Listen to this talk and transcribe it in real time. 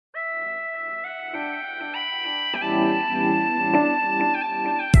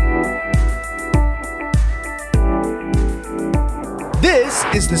This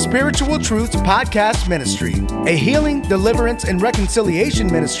is the Spiritual Truths Podcast Ministry, a healing, deliverance, and reconciliation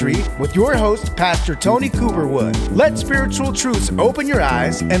ministry with your host, Pastor Tony Cooperwood. Let spiritual truths open your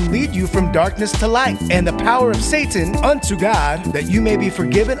eyes and lead you from darkness to light and the power of Satan unto God, that you may be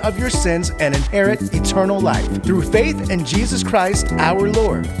forgiven of your sins and inherit eternal life through faith in Jesus Christ our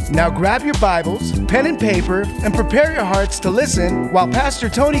Lord. Now grab your Bibles, pen and paper, and prepare your hearts to listen while Pastor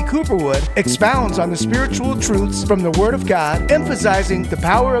Tony Cooperwood expounds on the spiritual truths from the Word of God, emphasizing the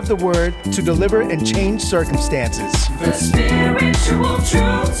power of the Word to deliver and change circumstances. The Spiritual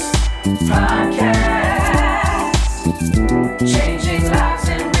Truths Podcast, changing lives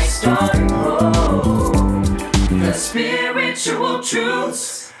and restoring hope. The Spiritual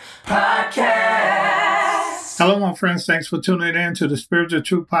Truths Podcast. Hello, my friends. Thanks for tuning in to the Spiritual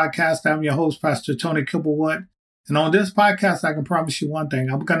Truth Podcast. I'm your host, Pastor Tony Cooperwood. And on this podcast, I can promise you one thing.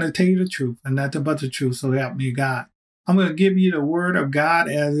 I'm going to tell you the truth and nothing but the truth, so help me God. I'm going to give you the Word of God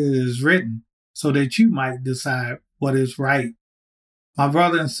as it is written so that you might decide what is right. My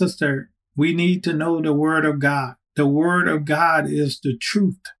brother and sister, we need to know the Word of God. The Word of God is the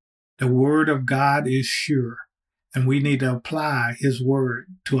truth. The Word of God is sure. And we need to apply His Word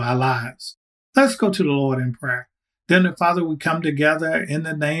to our lives. Let's go to the Lord in prayer. Then, Father, we come together in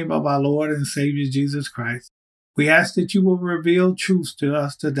the name of our Lord and Savior Jesus Christ. We ask that you will reveal truths to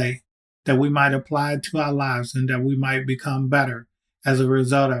us today, that we might apply it to our lives and that we might become better as a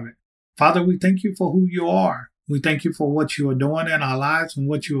result of it. Father, we thank you for who you are. We thank you for what you are doing in our lives and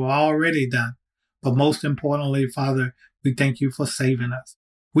what you have already done. But most importantly, Father, we thank you for saving us.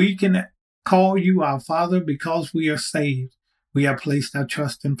 We can call you our Father because we are saved. We have placed our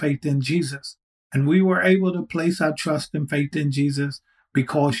trust and faith in Jesus. And we were able to place our trust and faith in Jesus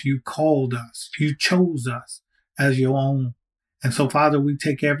because you called us. You chose us as your own. And so, Father, we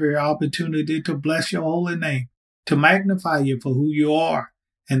take every opportunity to bless your holy name, to magnify you for who you are,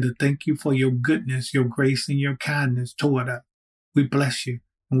 and to thank you for your goodness, your grace, and your kindness toward us. We bless you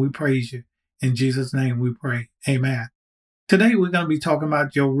and we praise you. In Jesus' name we pray. Amen. Today we're going to be talking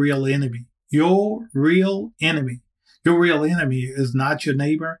about your real enemy. Your real enemy. Your real enemy is not your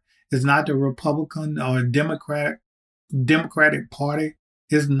neighbor. It's not the Republican or Democratic Party.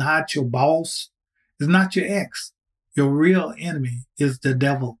 It's not your boss. It's not your ex. Your real enemy is the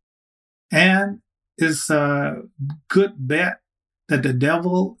devil. And it's a good bet that the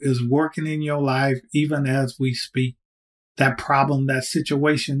devil is working in your life even as we speak. That problem, that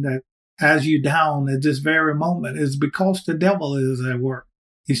situation that has you down at this very moment is because the devil is at work.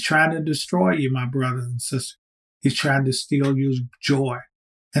 He's trying to destroy you, my brothers and sisters. He's trying to steal your joy.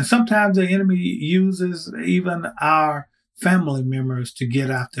 And sometimes the enemy uses even our family members to get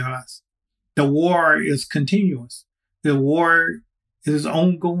after us. The war is continuous. The war is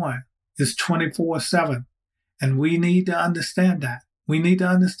ongoing. It's 24/7. And we need to understand that. We need to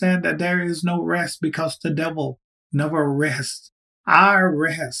understand that there is no rest because the devil never rests. Our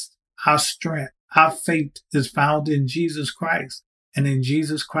rest, our strength, our faith is found in Jesus Christ and in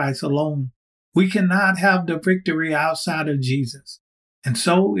Jesus Christ alone. We cannot have the victory outside of Jesus. And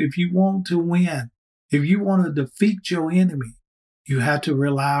so if you want to win, if you want to defeat your enemy, you have to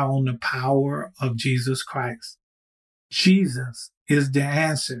rely on the power of Jesus Christ. Jesus is the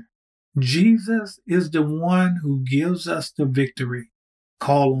answer. Jesus is the one who gives us the victory.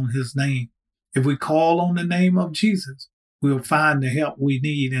 Call on his name. If we call on the name of Jesus, we'll find the help we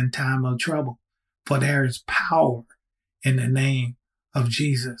need in time of trouble. For there is power in the name of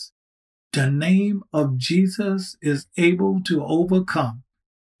Jesus. The name of Jesus is able to overcome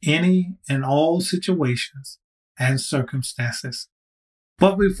any and all situations and circumstances.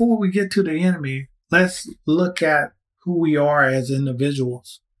 But before we get to the enemy, let's look at who we are as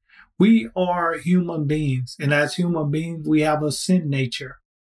individuals. We are human beings, and as human beings, we have a sin nature.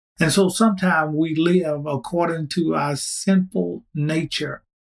 And so sometimes we live according to our sinful nature,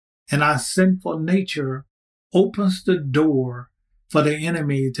 and our sinful nature opens the door for the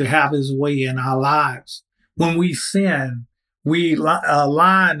enemy to have his way in our lives. When we sin, we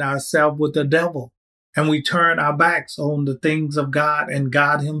align ourselves with the devil, and we turn our backs on the things of God and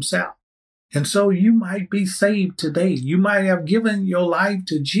God himself. And so you might be saved today. You might have given your life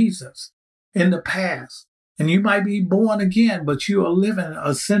to Jesus in the past, and you might be born again, but you are living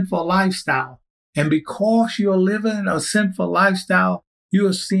a sinful lifestyle. And because you're living a sinful lifestyle, you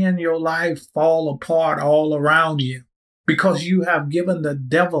are seeing your life fall apart all around you because you have given the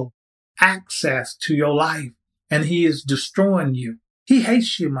devil access to your life, and he is destroying you. He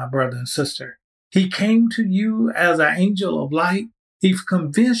hates you, my brother and sister. He came to you as an angel of light. He's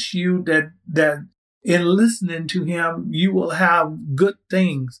convinced you that in listening to him, you will have good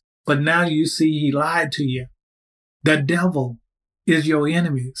things. But now you see he lied to you. The devil is your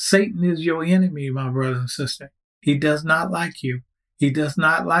enemy. Satan is your enemy, my brother and sister. He does not like you. He does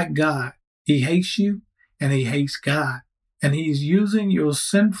not like God. He hates you and he hates God. And he's using your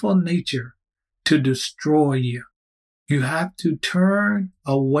sinful nature to destroy you. You have to turn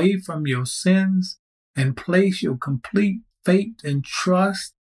away from your sins and place your complete faith and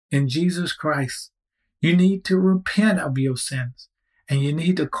trust in Jesus Christ. You need to repent of your sins and you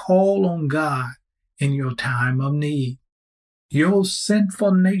need to call on God in your time of need. Your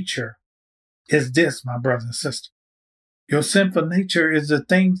sinful nature is this, my brother and sister. Your sinful nature is the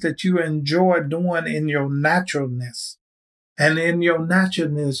things that you enjoy doing in your naturalness. And in your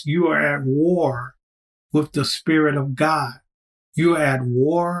naturalness, you are at war with the Spirit of God. You are at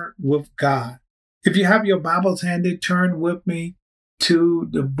war with God. If you have your Bibles handy, turn with me to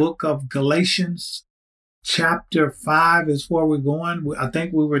the book of Galatians. Chapter 5 is where we're going. I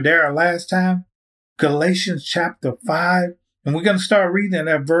think we were there last time. Galatians chapter 5. And we're going to start reading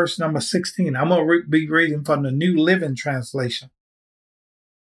at verse number 16. I'm going to be reading from the New Living Translation.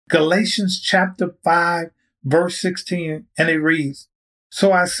 Galatians chapter 5, verse 16. And it reads,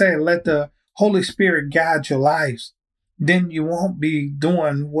 "So I say, let the Holy Spirit guide your lives. Then you won't be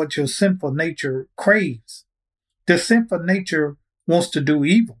doing what your sinful nature craves. The sinful nature wants to do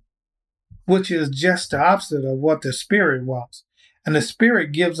evil, which is just the opposite of what the Spirit wants. And the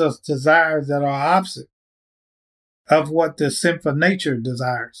Spirit gives us desires that are opposite of what the sinful nature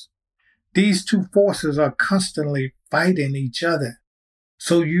desires. These two forces are constantly fighting each other,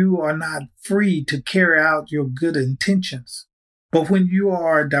 so you are not free to carry out your good intentions. But when you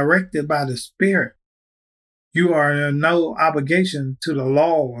are directed by the Spirit, you are in no obligation to the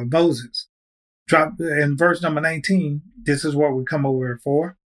law of Moses." Drop in verse number 19. This is what we come over here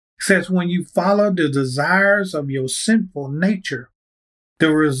for. It says, "When you follow the desires of your sinful nature,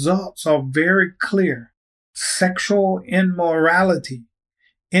 the results are very clear. Sexual immorality,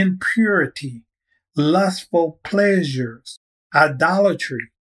 impurity, lustful pleasures,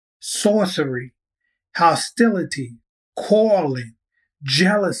 idolatry, sorcery, hostility, quarreling,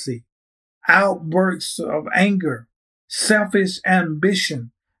 jealousy, outbursts of anger, selfish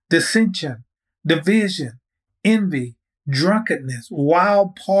ambition, dissension, division, envy, drunkenness,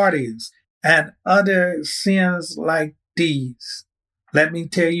 wild parties, and other sins like these. Let me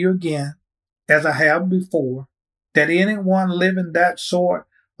tell you again, as I have before, that anyone living that sort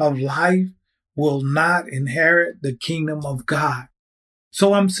of life will not inherit the kingdom of God."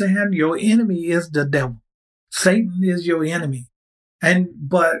 So I'm saying your enemy is the devil. Satan is your enemy.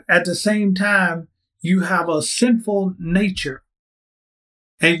 But at the same time, you have a sinful nature.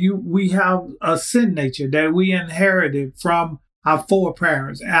 And we have a sin nature that we inherited from our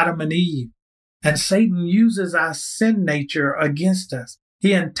foreparents, Adam and Eve. And Satan uses our sin nature against us.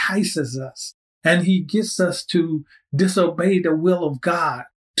 He entices us and he gets us to disobey the will of God,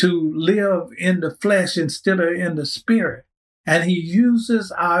 to live in the flesh instead of in the spirit. And he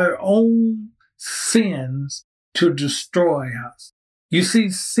uses our own sins to destroy us. You see,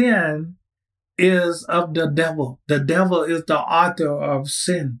 sin is of the devil. The devil is the author of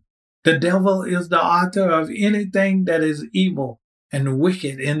sin. The devil is the author of anything that is evil and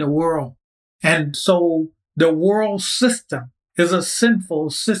wicked in the world. And so the world system is a sinful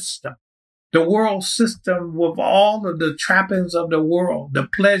system. The world system, with all of the trappings of the world, the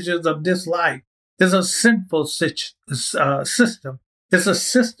pleasures of this life, is a sinful system. It's a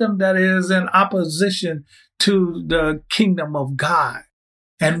system that is in opposition to the kingdom of God.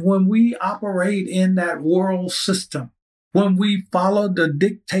 And when we operate in that world system, when we follow the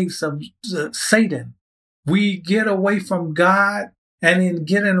dictates of Satan, we get away from God. And in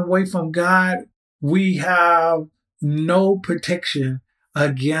getting away from God, we have no protection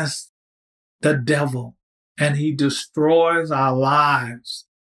against the devil. And he destroys our lives.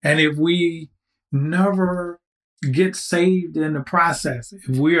 And if we never get saved in the process,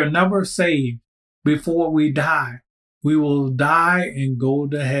 if we are never saved before we die, we will die and go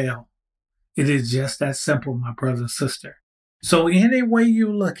to hell. It is just that simple, my brother and sister. So any way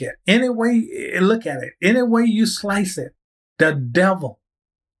you look at it, any way you slice it, the devil,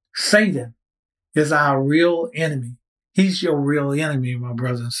 Satan, is our real enemy. He's your real enemy, my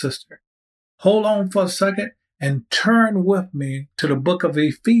brother and sister. Hold on for a second and turn with me to the book of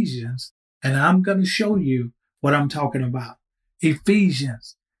Ephesians, and I'm going to show you what I'm talking about.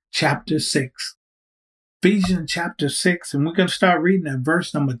 Ephesians chapter 6. Ephesians chapter 6, and we're going to start reading at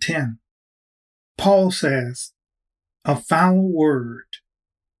verse number 10. Paul says, "A final word,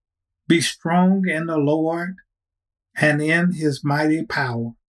 be strong in the Lord and in his mighty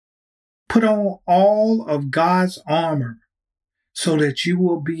power. Put on all of God's armor so that you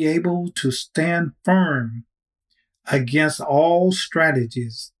will be able to stand firm against all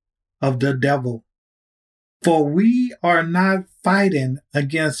strategies of the devil. For we are not fighting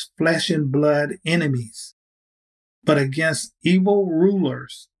against flesh and blood enemies, but against evil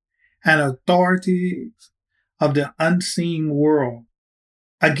rulers and authorities of the unseen world,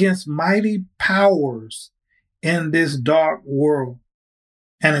 against mighty powers in this dark world,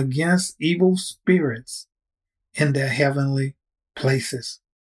 and against evil spirits in the heavenly places.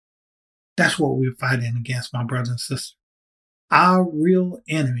 That's what we're fighting against, my brothers and sisters. Our real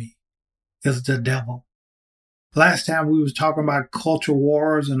enemy is the devil. Last time we was talking about culture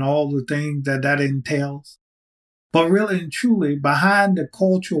wars and all the things that entails. But really and truly, behind the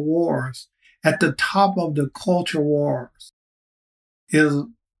culture wars, at the top of the culture wars,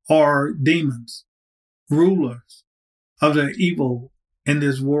 are demons, rulers of the evil in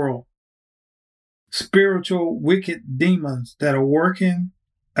this world. Spiritual wicked demons that are working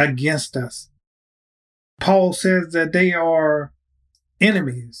against us. Paul says that they are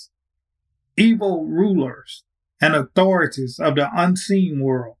enemies, evil rulers, and authorities of the unseen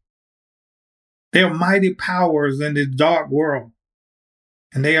world. They are mighty powers in this dark world,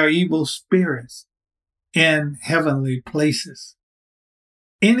 and they are evil spirits in heavenly places.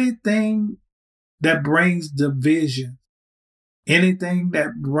 Anything that brings division, anything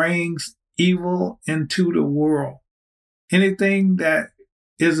that brings evil into the world, anything that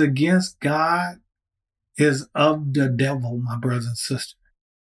is against God is of the devil, my brothers and sisters.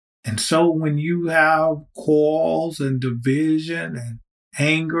 And so when you have quarrels and division and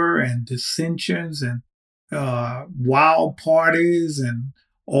anger and dissensions and wild parties and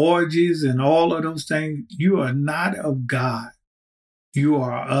orgies and all of those things, you are not of God. You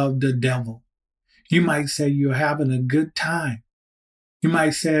are of the devil. You might say you're having a good time. You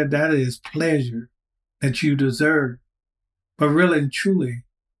might say that is pleasure that you deserve. But really and truly,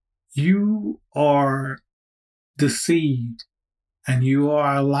 you are deceived and you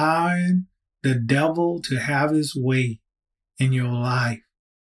are allowing the devil to have his way in your life.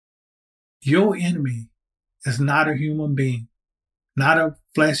 Your enemy is not a human being, not a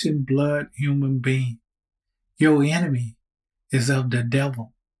flesh and blood human being. Your enemy is of the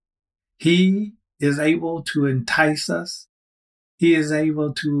devil. He is able to entice us. He is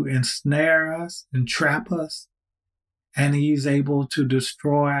able to ensnare us and trap us. And he's able to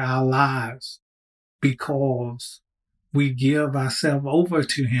destroy our lives because we give ourselves over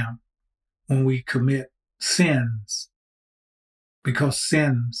to him when we commit sins, because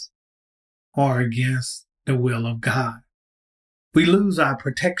sins are against the will of God. We lose our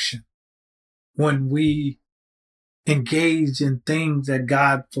protection when we engage in things that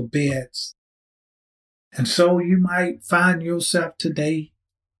God forbids. And so you might find yourself today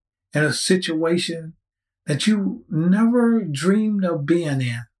in a situation that you never dreamed of being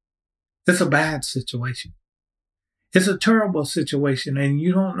in. It's a bad situation. It's a terrible situation, and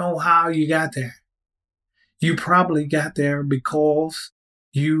you don't know how you got there. You probably got there because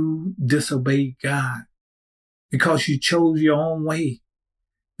you disobeyed God, because you chose your own way,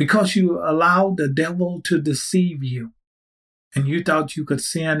 because you allowed the devil to deceive you, and you thought you could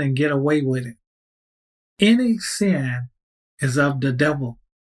sin and get away with it. Any sin is of the devil,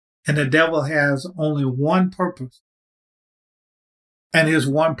 and the devil has only one purpose, and his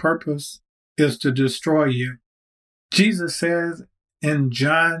one purpose is to destroy you. Jesus says in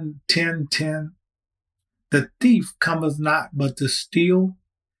John 10:10, the thief cometh not but to steal,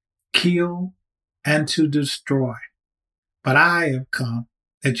 kill, and to destroy. But I have come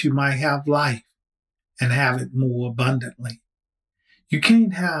that you might have life and have it more abundantly. You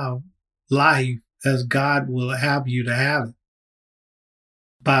can't have life as God will have you to have it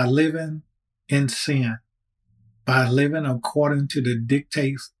by living in sin, by living according to the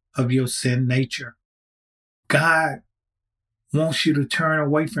dictates of your sin nature. God wants you to turn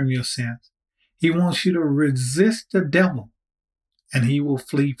away from your sins. He wants you to resist the devil, and he will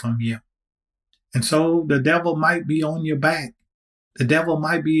flee from you. And so the devil might be on your back. The devil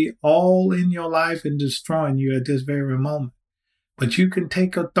might be all in your life and destroying you at this very moment. But you can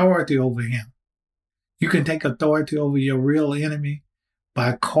take authority over him. You can take authority over your real enemy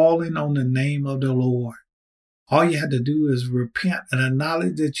by calling on the name of the Lord. All you have to do is repent and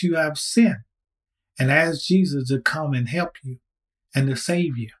acknowledge that you have sinned and ask Jesus to come and help you and to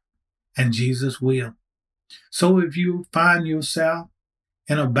save you. And Jesus will. So if you find yourself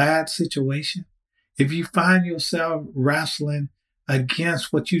in a bad situation, if you find yourself wrestling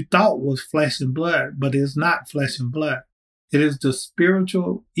against what you thought was flesh and blood, but it's not flesh and blood, it is the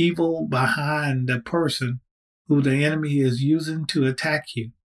spiritual evil behind the person who the enemy is using to attack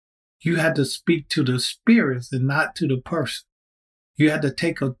you. You had to speak to the spirits and not to the person. You had to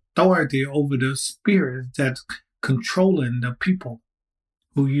take authority over the spirits that's controlling the people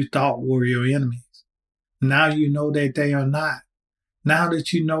who you thought were your enemies. Now you know that they are not. Now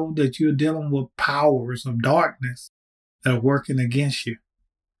that you know that you're dealing with powers of darkness that are working against you,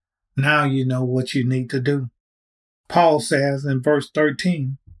 now you know what you need to do. Paul says in verse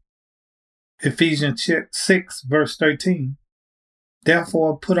 13, Ephesians 6, verse 13,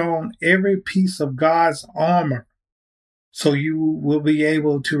 therefore put on every piece of God's armor so you will be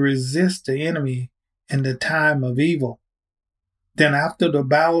able to resist the enemy in the time of evil. Then after the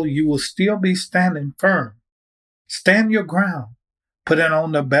battle, you will still be standing firm. Stand your ground, putting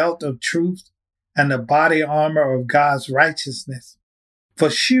on the belt of truth and the body armor of God's righteousness. For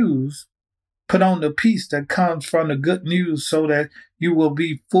shoes, put on the peace that comes from the good news so that you will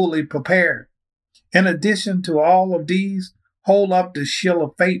be fully prepared. In addition to all of these, hold up the shield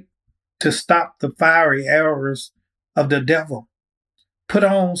of faith to stop the fiery arrows of the devil. Put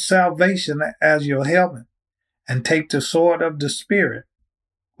on salvation as your helmet and take the sword of the Spirit,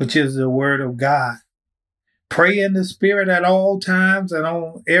 which is the word of God. Pray in the Spirit at all times and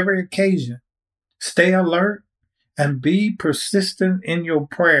on every occasion. Stay alert and be persistent in your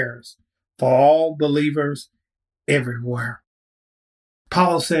prayers for all believers everywhere.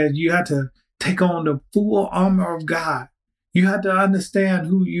 Paul said you have to take on the full armor of God. You have to understand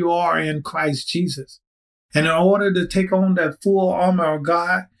who you are in Christ Jesus. And in order to take on that full armor of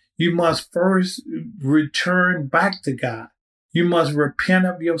God, you must first return back to God. You must repent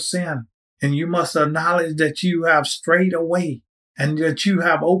of your sin, and you must acknowledge that you have strayed away and that you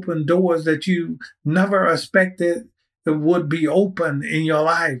have opened doors that you never expected would be open in your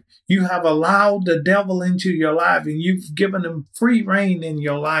life. You have allowed the devil into your life, and you've given him free rein in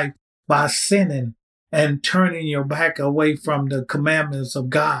your life by sinning and turning your back away from the commandments of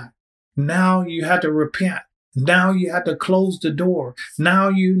God. Now you have to repent. Now you have to close the door. Now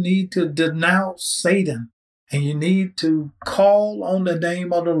you need to denounce Satan, and you need to call on the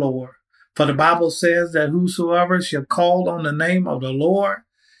name of the Lord. For the Bible says that whosoever shall call on the name of the Lord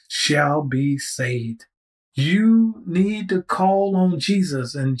shall be saved. You need to call on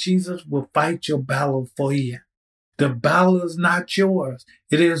Jesus, and Jesus will fight your battle for you. The battle is not yours.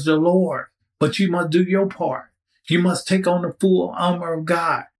 It is the Lord. But you must do your part. You must take on the full armor of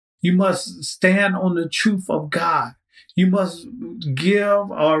God. You must stand on the truth of God. You must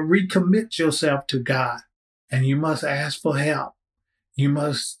give or recommit yourself to God. And you must ask for help. You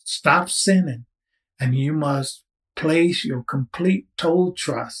must stop sinning. And you must place your complete total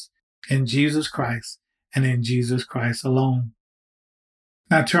trust in Jesus Christ and in Jesus Christ alone.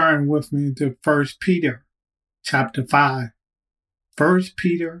 Now turn with me to 1 Peter chapter 5. 1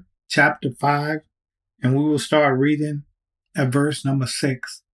 Peter chapter 5, and we will start reading at verse number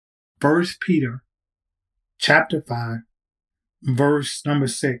 6. 1 Peter chapter 5, verse number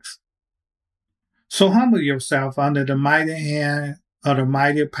 6. So humble yourself under the mighty hand of the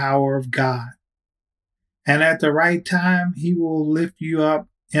mighty power of God, and at the right time he will lift you up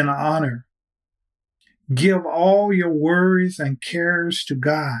in honor. Give all your worries and cares to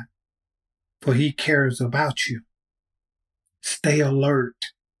God, for he cares about you. Stay alert.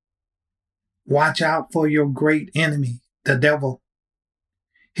 Watch out for your great enemy, the devil.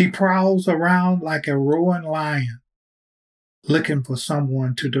 He prowls around like a roaring lion, looking for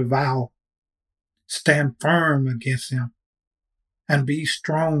someone to devour. Stand firm against him and be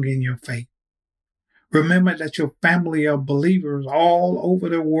strong in your faith. Remember that your family of believers all over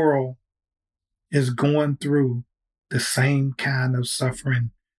the world is going through the same kind of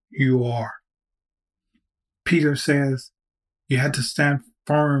suffering you are. Peter says, you have to stand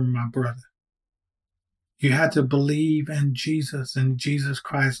firm, my brother. You have to believe in Jesus and Jesus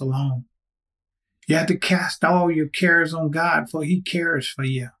Christ alone. You have to cast all your cares on God, for he cares for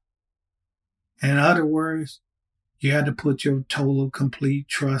you. In other words, you have to put your total, complete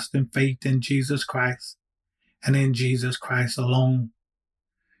trust and faith in Jesus Christ and in Jesus Christ alone.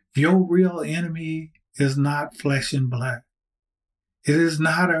 Your real enemy is not flesh and blood. It is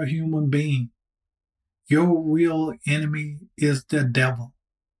not a human being. Your real enemy is the devil.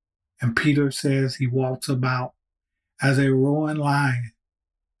 And Peter says he walks about as a roaring lion,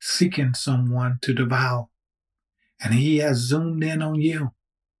 seeking someone to devour. And he has zoomed in on you,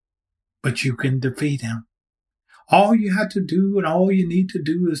 but you can defeat him. All you have to do and all you need to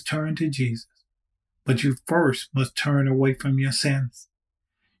do is turn to Jesus. But you first must turn away from your sins.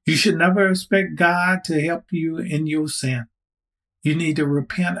 You should never expect God to help you in your sin. You need to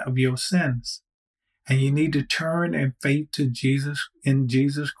repent of your sins. And you need to turn in faith to Jesus, in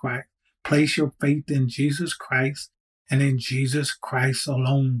Jesus Christ. Place your faith in Jesus Christ and in Jesus Christ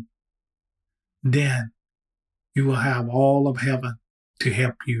alone. Then you will have all of heaven to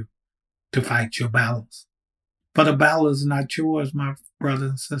help you to fight your battles. For the battle is not yours, my brother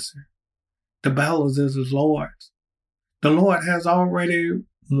and sister. The battle is the Lord's. The Lord has already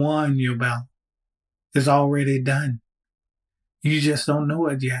won your battle. It's already done. You just don't know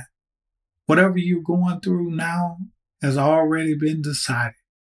it yet. Whatever you're going through now has already been decided.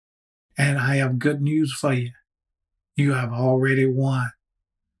 And I have good news for you. You have already won.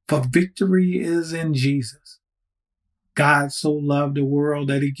 For victory is in Jesus. God so loved the world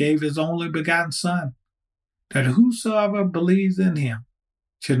that he gave his only begotten Son, that whosoever believes in him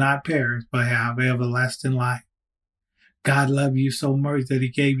should not perish but have everlasting life. God loved you so much that he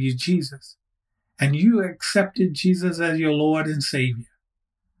gave you Jesus, and you accepted Jesus as your Lord and Savior.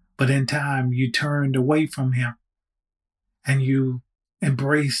 But in time, you turned away from him, and you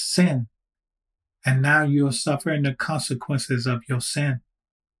embraced sin, and now you're suffering the consequences of your sin.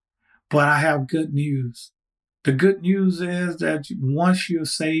 But I have good news. The good news is that once you're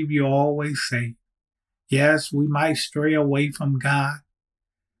saved, you're always saved. Yes, we might stray away from God.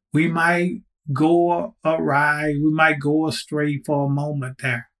 We might go awry. We might go astray for a moment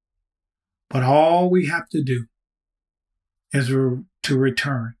there. But all we have to do is to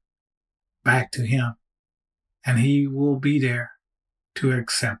return back to him. And he will be there to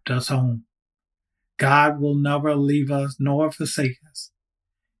accept us home. God will never leave us nor forsake us.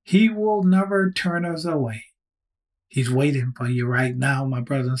 He will never turn us away. He's waiting for you right now, my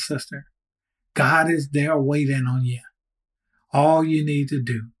brother and sister. God is there waiting on you. All you need to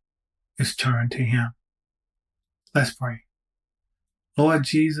do is turn to him. Let's pray. Lord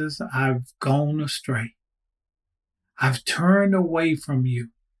Jesus, I've gone astray. I've turned away from you.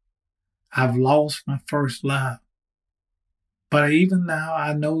 I've lost my first love. But even now,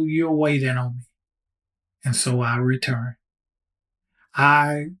 I know you're waiting on me. And so I return.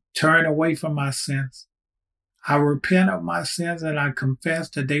 I turn away from my sins. I repent of my sins and I confess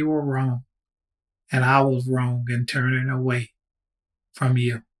that they were wrong. And I was wrong in turning away from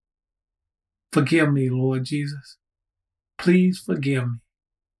you. Forgive me, Lord Jesus. Please forgive me.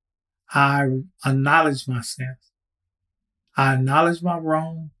 I acknowledge my sins. I acknowledge my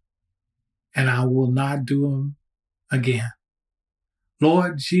wrong, and I will not do them again.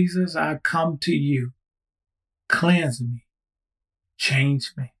 Lord Jesus, I come to you. Cleanse me,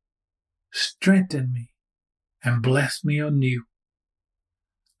 change me, strengthen me, and bless me anew.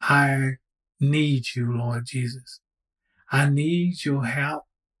 I need you, Lord Jesus. I need your help.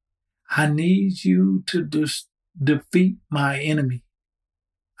 I need you to defeat my enemy.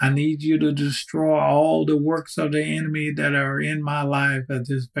 I need you to destroy all the works of the enemy that are in my life at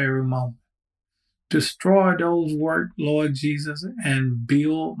this very moment. Destroy those works, Lord Jesus, and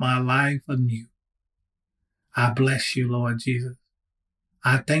build my life anew. I bless you, Lord Jesus.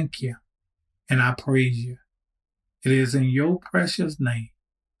 I thank you and I praise you. It is in your precious name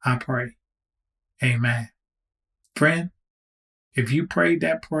I pray. Amen. Friend, if you prayed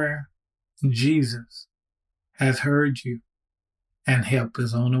that prayer, Jesus has heard you and help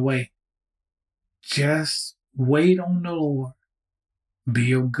is on the way. Just wait on the Lord.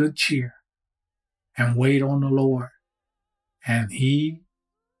 Be of good cheer and wait on the Lord, and he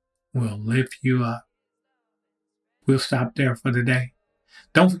will lift you up. We'll stop there for today.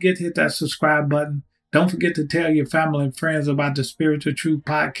 Don't forget to hit that subscribe button. Don't forget to tell your family and friends about the Spiritual Truth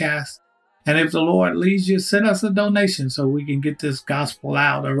Podcast. And if the Lord leads you, send us a donation so we can get this gospel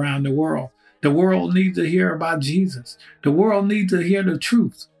out around the world. The world needs to hear about Jesus. The world needs to hear the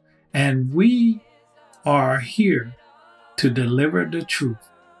truth. And we are here to deliver the truth.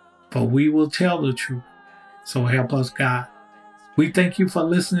 For we will tell the truth. So help us, God. We thank you for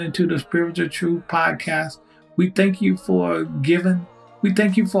listening to the Spiritual Truth Podcast. We thank you for giving. We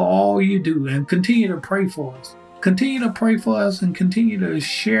thank you for all you do, and continue to pray for us. Continue to pray for us and continue to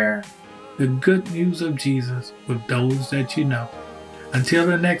share the good news of Jesus with those that you know. Until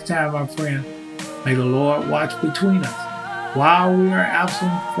the next time, my friend, may the Lord watch between us while we are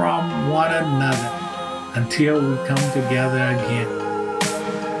absent from one another until we come together again.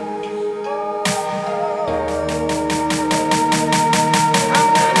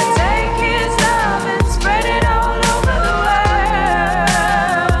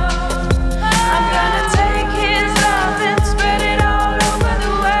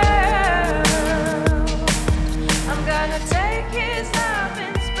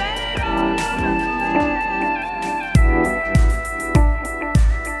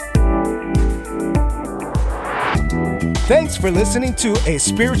 Thanks for listening to a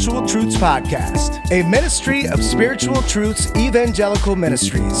Spiritual Truths podcast, a ministry of Spiritual Truths Evangelical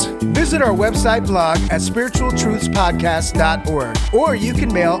Ministries. Visit our website blog at spiritualtruthspodcast.org, or you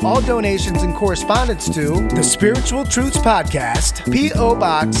can mail all donations and correspondence to the Spiritual Truths Podcast, P.O.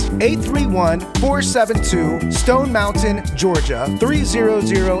 Box 831-472, Stone Mountain, Georgia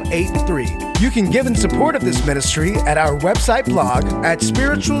 30083. You can give in support of this ministry at our website blog at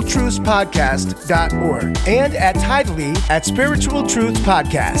spiritualtruthspodcast.org and at Tidely at Spiritual Truths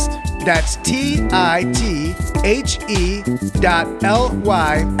Podcast. That's TITHE.LY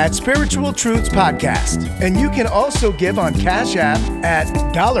at Spiritual Truths Podcast. And you can also give on Cash App at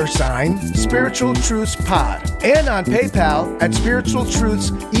 $ Spiritual Truths Pod and on PayPal at Spiritual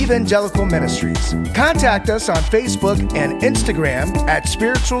Truths Evangelical Ministries. Contact us on Facebook and Instagram at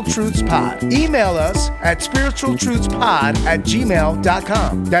Spiritual Truths Pod. Email us at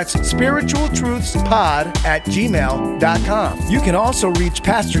spiritualtruthspod@gmail.com. That's spiritualtruthspod@gmail.com. You can also reach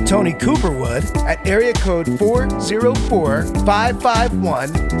Pastor Tony Cooperwood at area code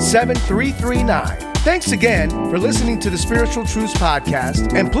 404-551-7339. Thanks again for listening to the Spiritual Truths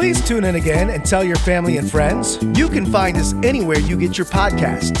Podcast, and please tune in again and tell your family and friends. You can find us anywhere you get your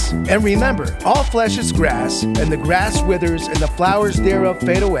podcasts. And remember, all flesh is grass, and the grass withers and the flowers thereof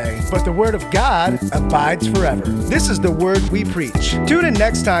fade away, but the word of God abides forever. This is the word we preach. Tune in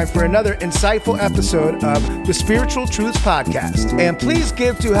next time for another insightful episode of the Spiritual Truths Podcast. And please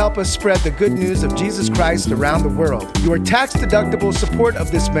give to help us spread the good news of Jesus Christ around the world. Your tax-deductible support of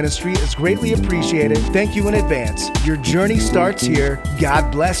this ministry is greatly appreciated. Thank you in advance. Your journey starts here.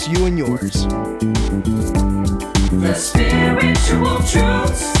 God bless you and yours. The Spiritual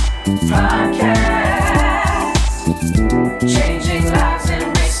Truths Podcast. Changing lives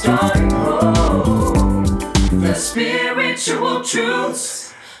and restoring hope. The Spiritual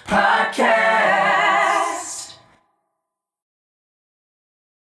Truths Podcast.